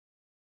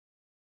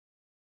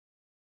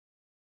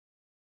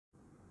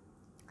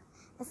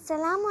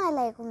Assalamu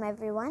alaikum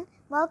everyone.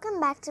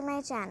 Welcome back to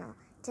my channel.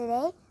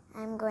 Today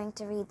I am going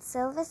to read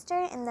Sylvester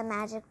in the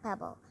Magic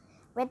Pebble,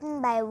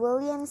 written by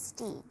William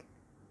Steig.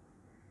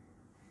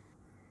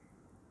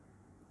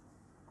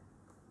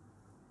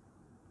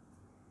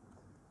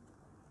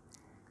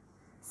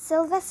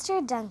 Sylvester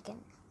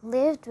Duncan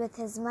lived with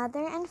his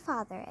mother and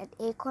father at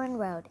Acorn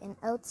Road in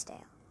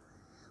Oatsdale.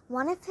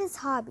 One of his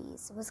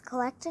hobbies was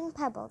collecting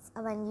pebbles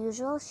of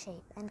unusual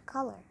shape and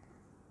color.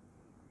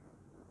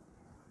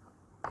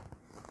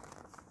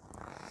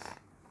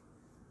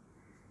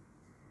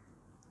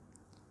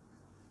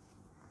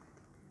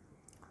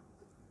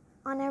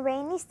 On a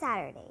rainy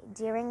Saturday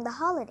during the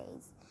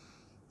holidays,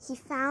 he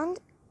found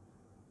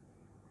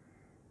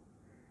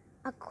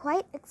a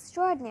quite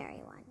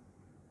extraordinary one.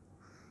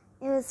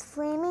 It was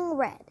flaming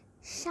red,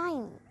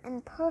 shiny,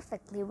 and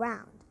perfectly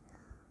round,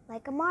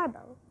 like a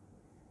marble.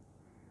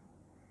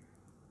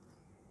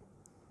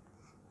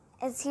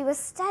 As he was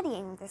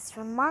studying this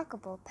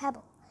remarkable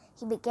pebble,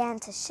 he began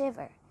to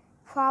shiver,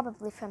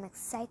 probably from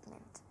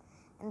excitement,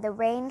 and the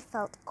rain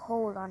felt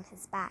cold on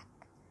his back.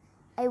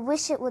 "I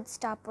wish it would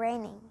stop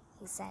raining,"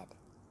 he said.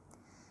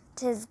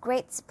 To his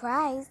great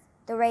surprise,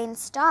 the rain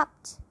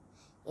stopped.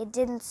 It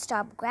didn't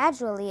stop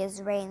gradually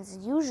as rains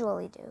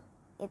usually do.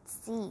 It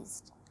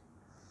ceased.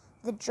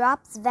 The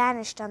drops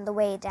vanished on the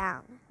way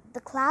down. The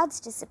clouds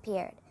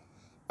disappeared.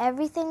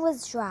 Everything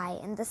was dry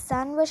and the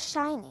sun was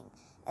shining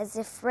as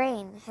if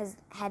rain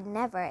had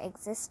never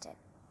existed.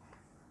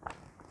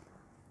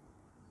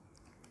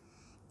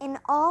 In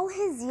all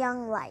his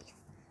young life,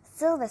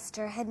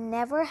 Sylvester had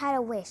never had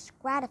a wish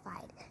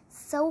gratified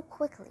so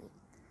quickly.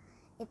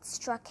 It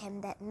struck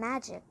him that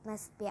magic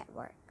must be at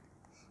work,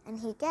 and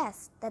he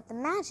guessed that the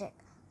magic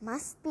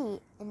must be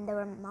in the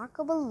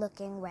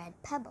remarkable-looking red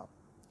pebble,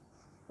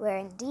 where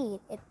indeed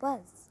it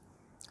was.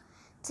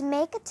 To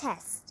make a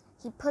test,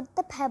 he put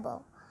the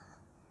pebble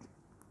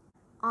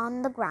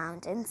on the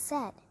ground and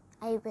said,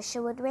 "I wish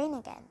it would rain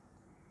again."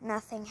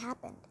 Nothing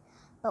happened,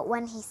 but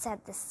when he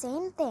said the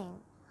same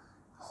thing,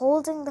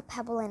 holding the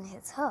pebble in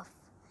his hoof,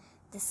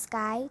 the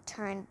sky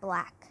turned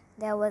black.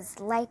 There was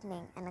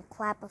lightning and a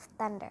clap of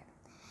thunder,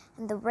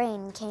 and the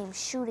rain came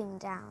shooting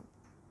down.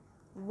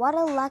 "What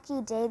a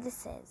lucky day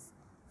this is.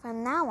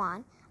 From now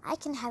on, I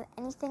can have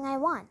anything I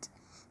want.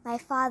 My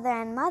father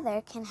and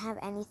mother can have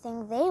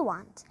anything they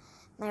want.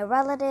 My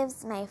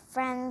relatives, my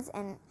friends,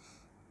 and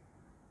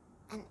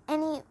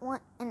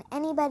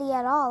anybody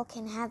at all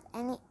can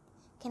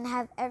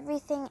have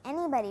everything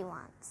anybody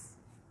wants."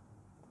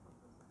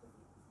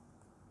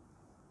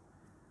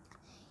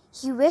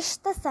 He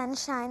wished the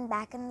sunshine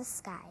back in the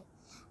sky,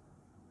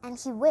 and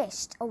he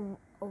wished a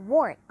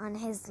wart on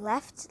his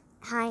left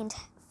hind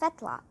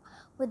fetlock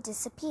would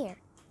disappear,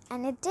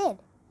 and it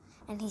did,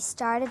 and he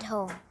started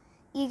home,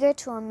 eager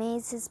to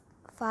amaze his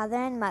father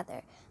and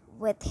mother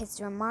with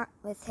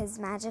his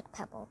magic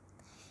pebble.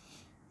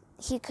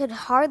 He could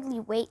hardly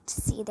wait to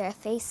see their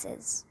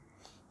faces.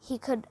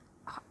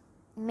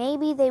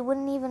 Maybe they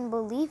wouldn't even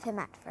believe him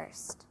at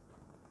first.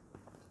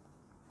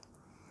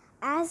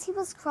 As he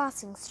was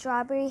crossing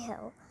Strawberry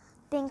Hill,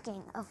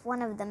 thinking of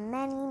one of the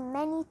many,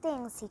 many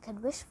things he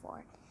could wish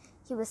for,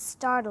 he was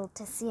startled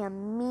to see a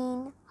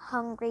mean,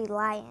 hungry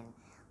lion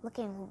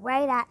looking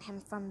right at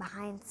him from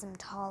behind some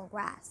tall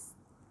grass.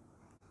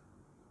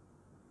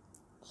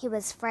 He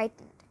was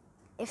frightened.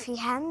 If he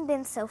hadn't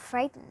been so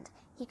frightened,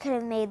 he could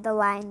have made the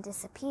lion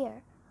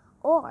disappear,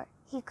 or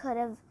he could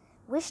have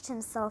wished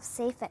himself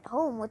safe at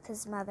home with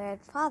his mother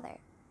and father.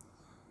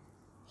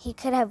 He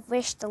could have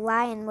wished the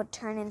lion would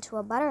turn into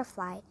a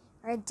butterfly,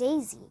 or a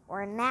daisy,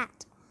 or a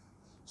gnat.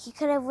 He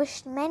could have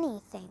wished many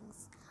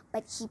things,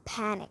 but he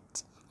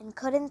panicked and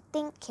couldn't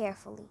think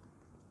carefully.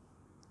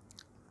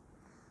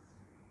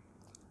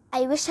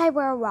 "I wish I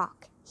were a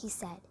rock," he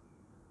said,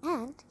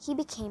 and he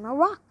became a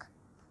rock.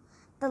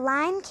 The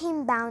lion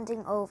came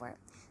bounding over,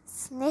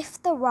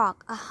 sniffed the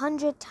rock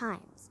 100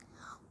 times,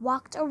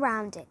 walked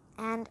around it,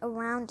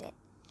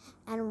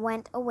 and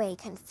went away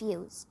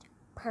confused,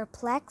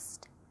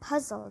 perplexed,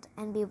 puzzled,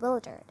 and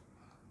bewildered.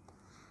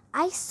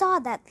 "I saw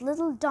that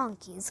little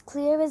donkey as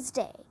clear as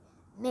day.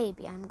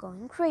 Maybe I'm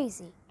going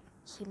crazy,"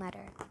 he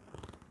muttered.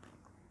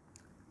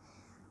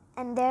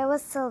 And there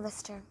was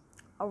Sylvester,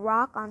 a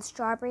rock on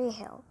Strawberry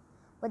Hill,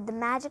 with the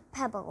magic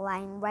pebble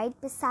lying right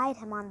beside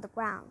him on the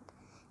ground,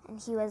 and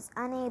he was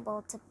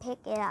unable to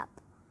pick it up.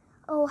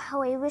 "Oh,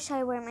 how I wish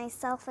I were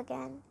myself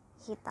again,"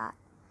 he thought.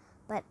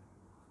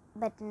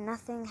 But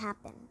nothing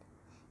happened.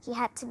 He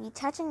had to be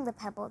touching the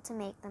pebble to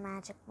make the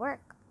magic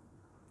work.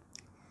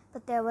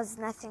 But there was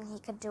nothing he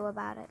could do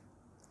about it.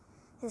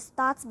 His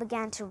thoughts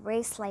began to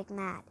race like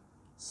mad.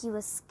 He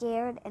was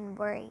scared and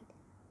worried.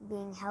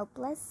 Being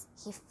helpless,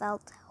 he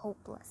felt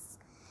hopeless.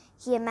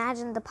 He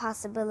imagined the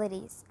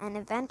possibilities, and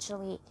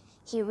eventually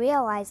he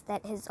realized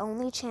that his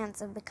only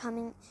chance of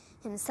becoming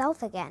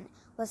himself again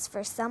was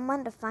for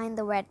someone to find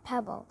the red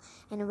pebble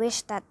and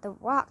wish that the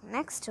rock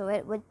next to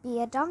it would be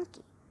a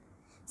donkey.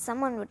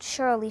 Someone would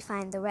surely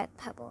find the red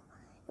pebble.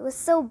 It was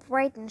so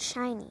bright and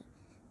shiny.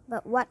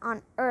 But what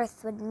on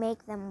earth would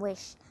make them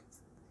wish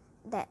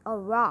that a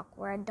rock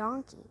were a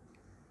donkey.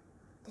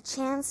 The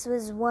chance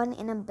was 1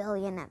 in a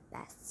billion at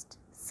best.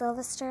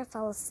 Sylvester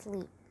fell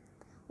asleep.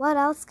 What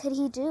else could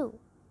he do?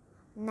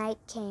 Night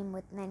came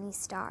with many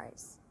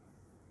stars.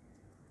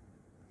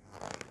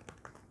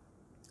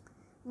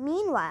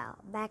 Meanwhile,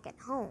 back at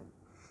home,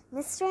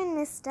 Mr. and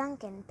Miss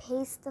Duncan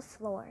paced the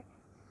floor,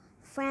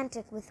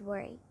 frantic with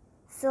worry.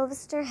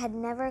 Sylvester had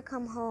never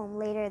come home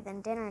later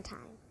than dinner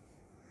time.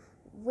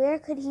 Where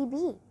could he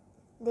be?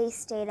 They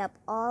stayed up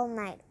all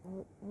night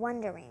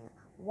wondering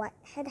what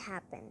had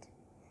happened,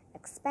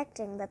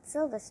 expecting that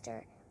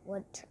Sylvester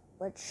would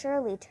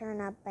surely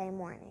turn up by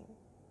morning.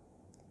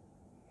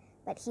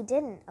 But he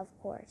didn't, of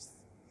course.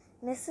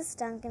 Mrs.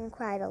 Duncan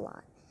cried a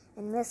lot,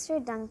 and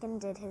Mr. Duncan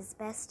did his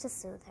best to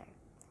soothe her.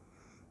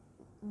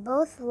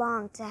 Both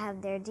longed to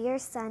have their dear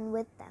son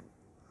with them.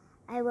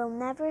 "I will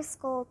never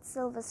scold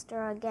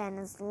Sylvester again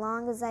as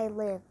long as I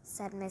live,"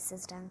 said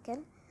Mrs.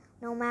 Duncan,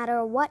 "no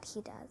matter what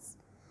he does."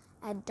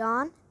 At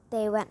dawn,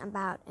 they went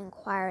about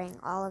inquiring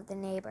all of the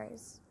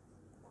neighbors.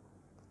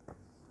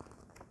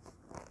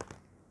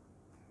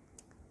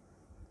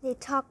 They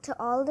talked to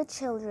all the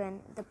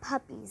children, the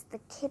puppies, the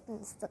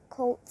kittens, the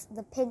colts,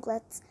 the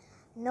piglets.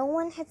 No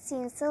one had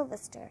seen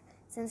Sylvester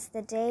since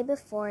the day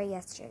before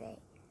yesterday.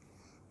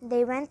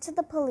 They went to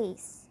the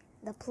police.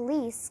 The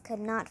police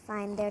could not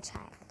find their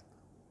child.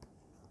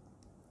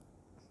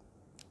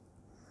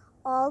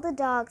 All the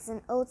dogs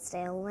in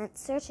Oatsdale went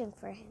searching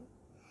for him.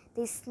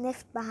 They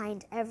sniffed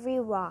behind every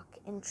rock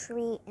and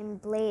tree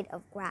and blade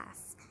of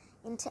grass,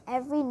 into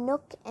every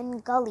nook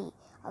and gully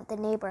of the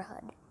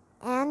neighborhood,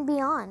 and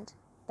beyond,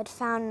 but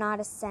found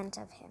not a scent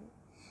of him.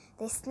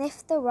 They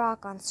sniffed the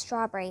rock on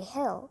Strawberry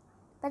Hill,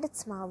 but it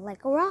smelled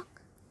like a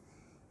rock.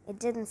 It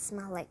didn't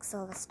smell like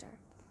Sylvester.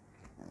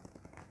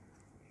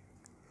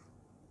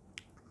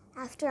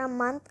 After a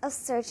month of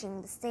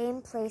searching the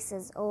same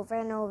places over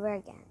and over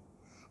again,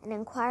 and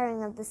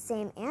inquiring of the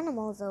same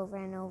animals over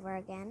and over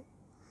again,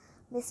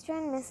 Mr.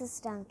 and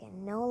Mrs.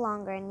 Duncan no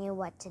longer knew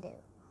what to do.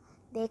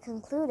 They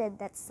concluded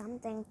that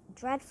something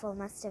dreadful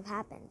must have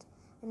happened,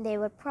 and they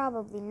would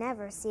probably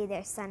never see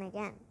their son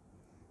again,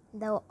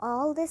 though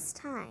all this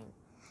time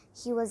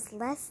he was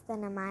less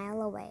than a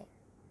mile away.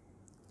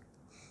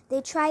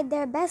 They tried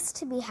their best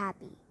to be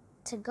happy,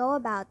 to go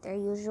about their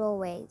usual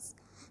ways,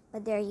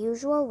 but their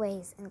usual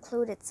ways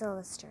included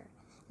Sylvester,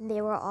 and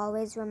they were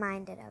always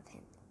reminded of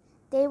him.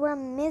 They were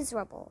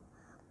miserable.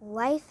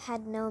 Life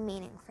had no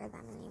meaning for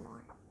them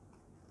anymore.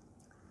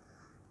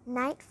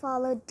 Night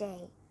followed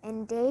day,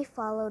 and day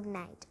followed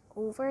night,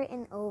 over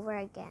and over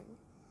again.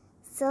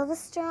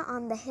 Sylvester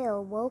on the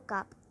hill woke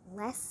up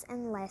less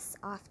and less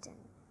often.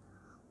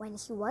 When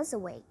he was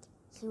awake,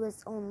 he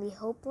was only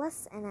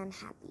hopeless and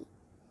unhappy.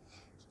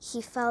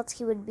 He felt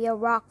he would be a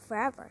rock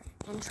forever,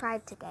 and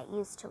tried to get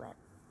used to it.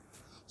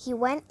 He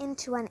went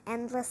into an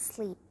endless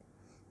sleep.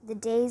 The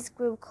days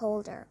grew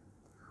colder.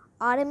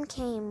 Autumn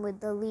came with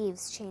the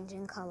leaves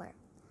changing color.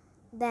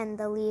 Then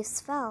the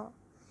leaves fell,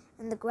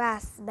 and the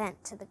grass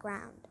bent to the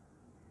ground.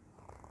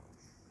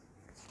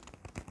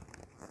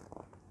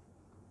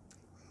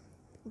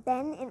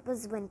 Then it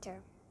was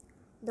winter.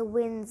 The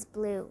winds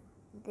blew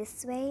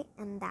this way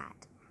and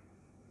that.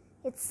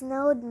 It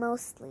snowed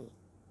mostly.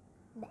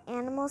 The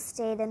animals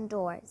stayed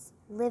indoors,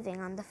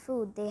 living on the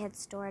food they had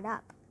stored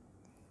up.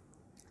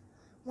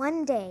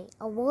 One day,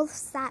 a wolf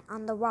sat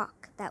on the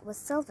rock that was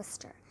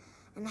Sylvester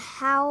and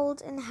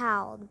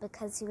howled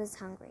because he was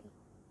hungry.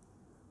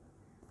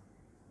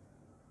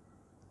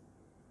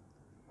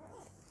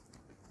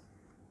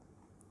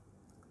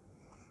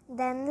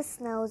 Then the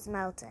snows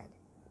melted.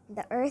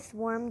 The earth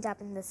warmed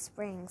up in the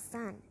spring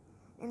sun,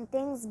 and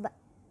things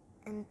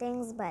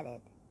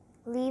budded.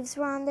 Leaves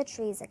were on the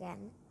trees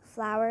again.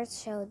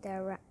 Flowers showed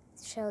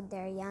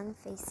their young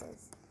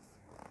faces.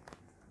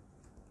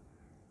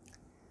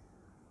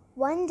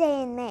 One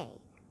day in May,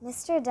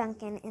 Mr.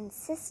 Duncan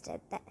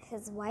insisted that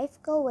his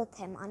wife go with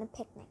him on a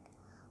picnic.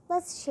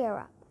 "Let's cheer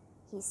up,"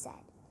 he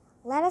said.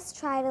 "Let us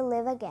try to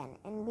live again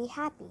and be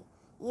happy,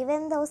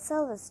 even though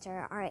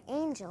Sylvester, our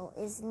angel,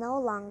 is no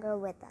longer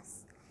with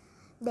us."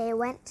 They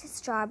went to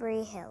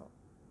Strawberry Hill.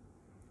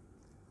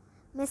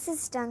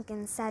 Mrs.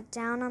 Duncan sat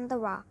down on the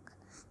rock.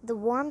 The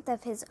warmth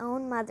of his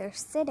own mother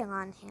sitting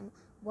on him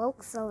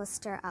woke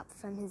Sylvester up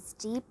from his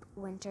deep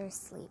winter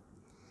sleep.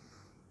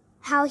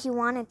 How he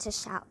wanted to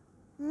shout,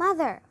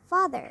 "Mother,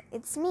 Father,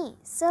 it's me,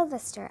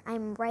 Sylvester,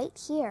 I'm right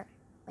here."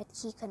 But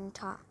he couldn't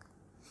talk.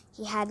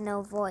 He had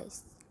no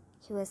voice.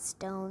 He was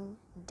stone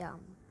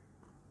dumb.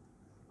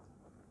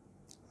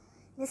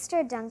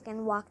 Mr.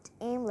 Duncan walked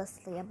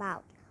aimlessly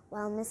about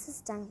while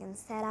Mrs. Duncan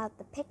set out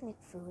the picnic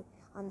food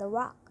on the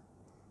rock.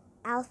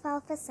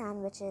 Alfalfa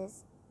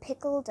sandwiches,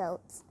 pickled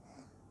oats,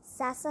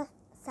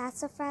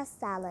 sassafras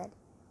salad,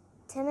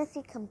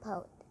 Timothy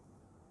compote.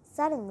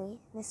 Suddenly,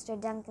 Mr.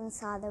 Duncan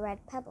saw the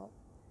red pebble.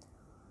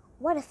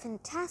 "What a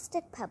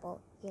fantastic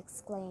pebble!" he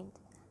exclaimed.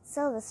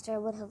 Sylvester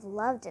would have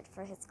loved it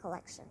for his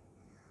collection.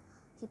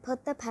 He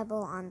put the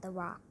pebble on the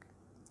rock.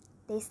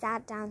 They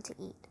sat down to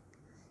eat.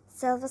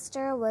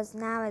 Sylvester was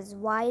now as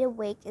wide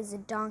awake as a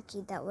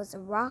donkey that was a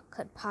rock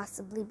could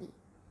possibly be.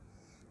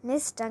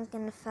 Mrs.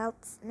 Duncan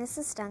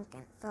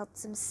felt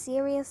some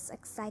serious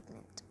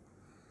excitement.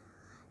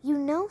 "You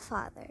know,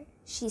 Father,"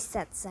 she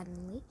said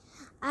suddenly,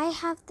 "I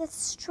have the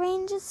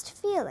strangest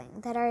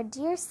feeling that our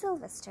dear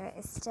Sylvester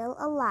is still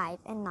alive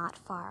and not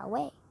far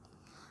away."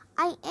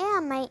 I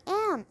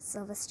am,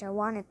 Sylvester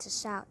wanted to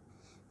shout,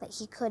 but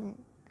he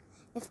couldn't.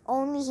 If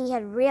only he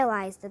had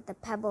realized that the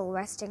pebble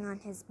resting on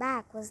his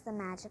back was the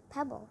magic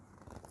pebble.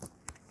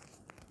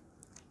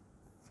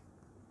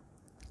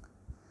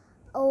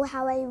 "Oh,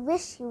 how I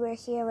wish you were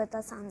here with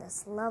us on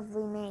this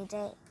lovely May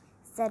day,"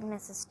 said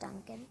Mrs.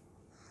 Duncan.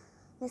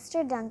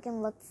 Mr.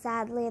 Duncan looked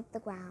sadly at the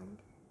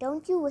ground.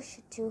 "Don't you wish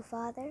it too,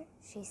 Father?"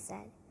 she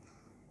said.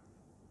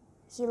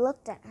 He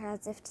looked at her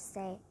as if to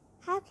say,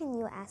 "How can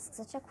you ask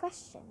such a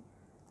question?"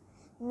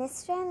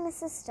 Mr. and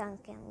Mrs.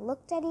 Duncan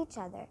looked at each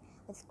other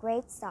with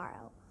great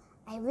sorrow.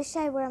 "I wish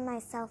I were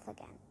myself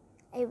again.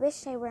 I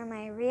wish I were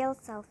my real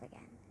self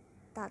again,"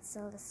 thought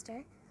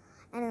Sylvester,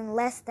 and in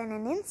less than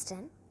an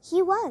instant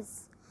he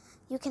was.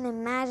 You can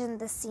imagine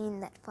the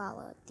scene that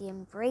followed: the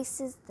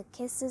embraces, the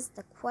kisses,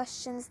 the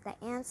questions,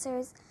 the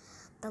answers,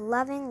 the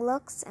loving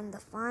looks, and the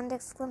fond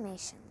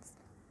exclamations.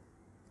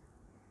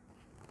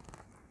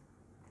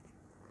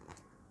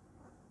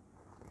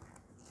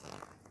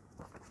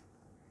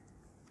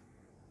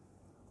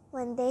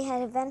 When they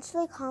had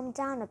eventually calmed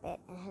down a bit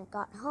and had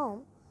got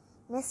home,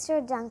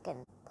 Mr.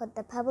 Duncan put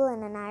the pebble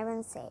in an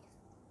iron safe.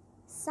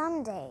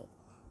 Someday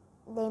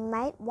they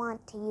might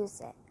want to use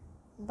it,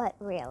 but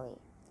really,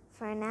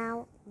 for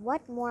now,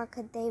 what more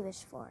could they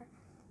wish for?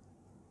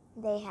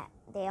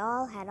 They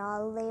all had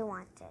all they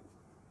wanted.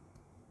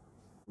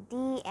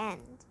 The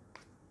end.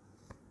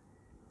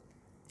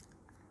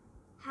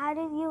 How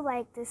did you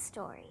like this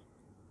story?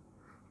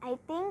 I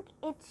think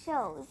it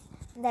shows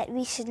that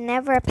we should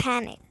never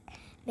panic,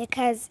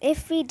 because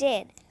if we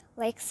did,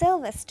 like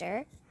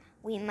Sylvester,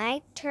 we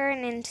might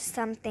turn into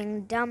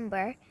something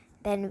dumber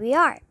than we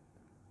are.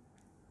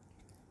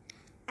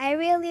 I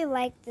really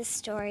liked this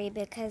story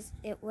because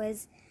it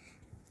was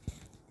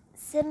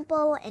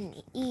simple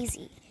and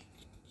easy,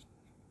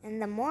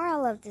 and the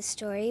moral of the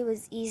story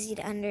was easy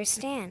to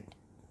understand.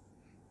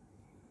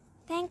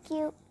 Thank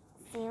you.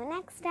 See you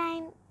next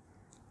time.